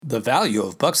The value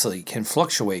of Buxley can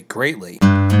fluctuate greatly.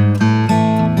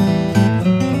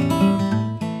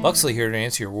 Buxley here to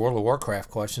answer your World of Warcraft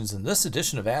questions in this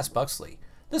edition of Ask Buxley.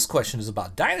 This question is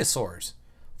about dinosaurs.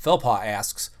 Felpaw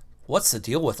asks, what's the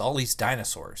deal with all these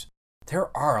dinosaurs? There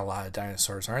are a lot of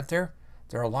dinosaurs, aren't there?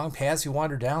 There are long paths you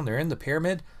wander down. They're in the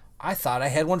pyramid. I thought I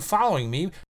had one following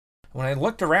me. When I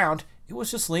looked around, it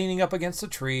was just leaning up against a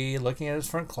tree, looking at its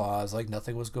front claws like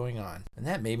nothing was going on. And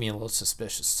that made me a little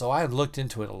suspicious, so I looked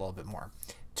into it a little bit more.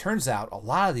 Turns out a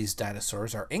lot of these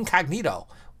dinosaurs are incognito,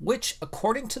 which,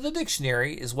 according to the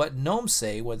dictionary, is what gnomes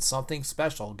say when something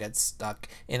special gets stuck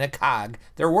in a cog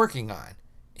they're working on.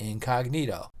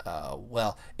 Incognito.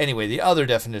 Anyway, the other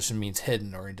definition means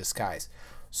hidden or in disguise.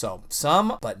 So,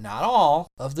 some, but not all,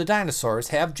 of the dinosaurs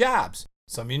have jobs.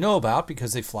 Some you know about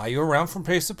because they fly you around from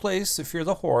place to place if you're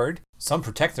the Horde. Some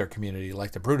protect their community,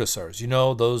 like the Brutosaurs. You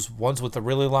know, those ones with the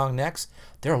really long necks?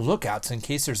 They're lookouts in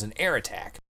case there's an air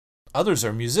attack. Others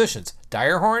are musicians.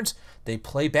 Dire horns? They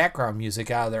play background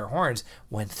music out of their horns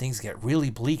when things get really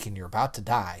bleak and you're about to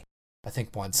die. I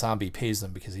think one zombie pays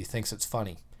them because he thinks it's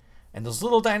funny. And those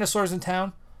little dinosaurs in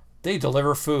town? They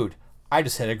deliver food. I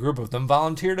just had a group of them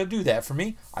volunteer to do that for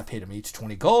me. I paid them each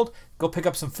 20 gold. Go pick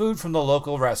up some food from the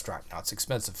local restaurant. Now, it's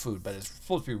expensive food, but it's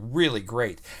supposed to be really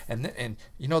great. And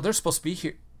you know, they're supposed to be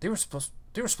here. They were supposed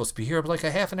to be here like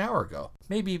a half an hour ago.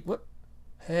 Maybe what?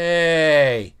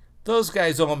 Hey, those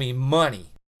guys owe me money.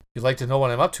 If you'd like to know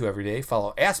what I'm up to every day,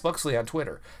 follow Ask Buxley on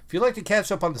Twitter. If you'd like to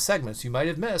catch up on the segments you might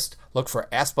have missed, look for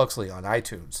Ask Buxley on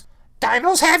iTunes.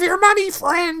 Dinos have your money,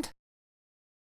 friend!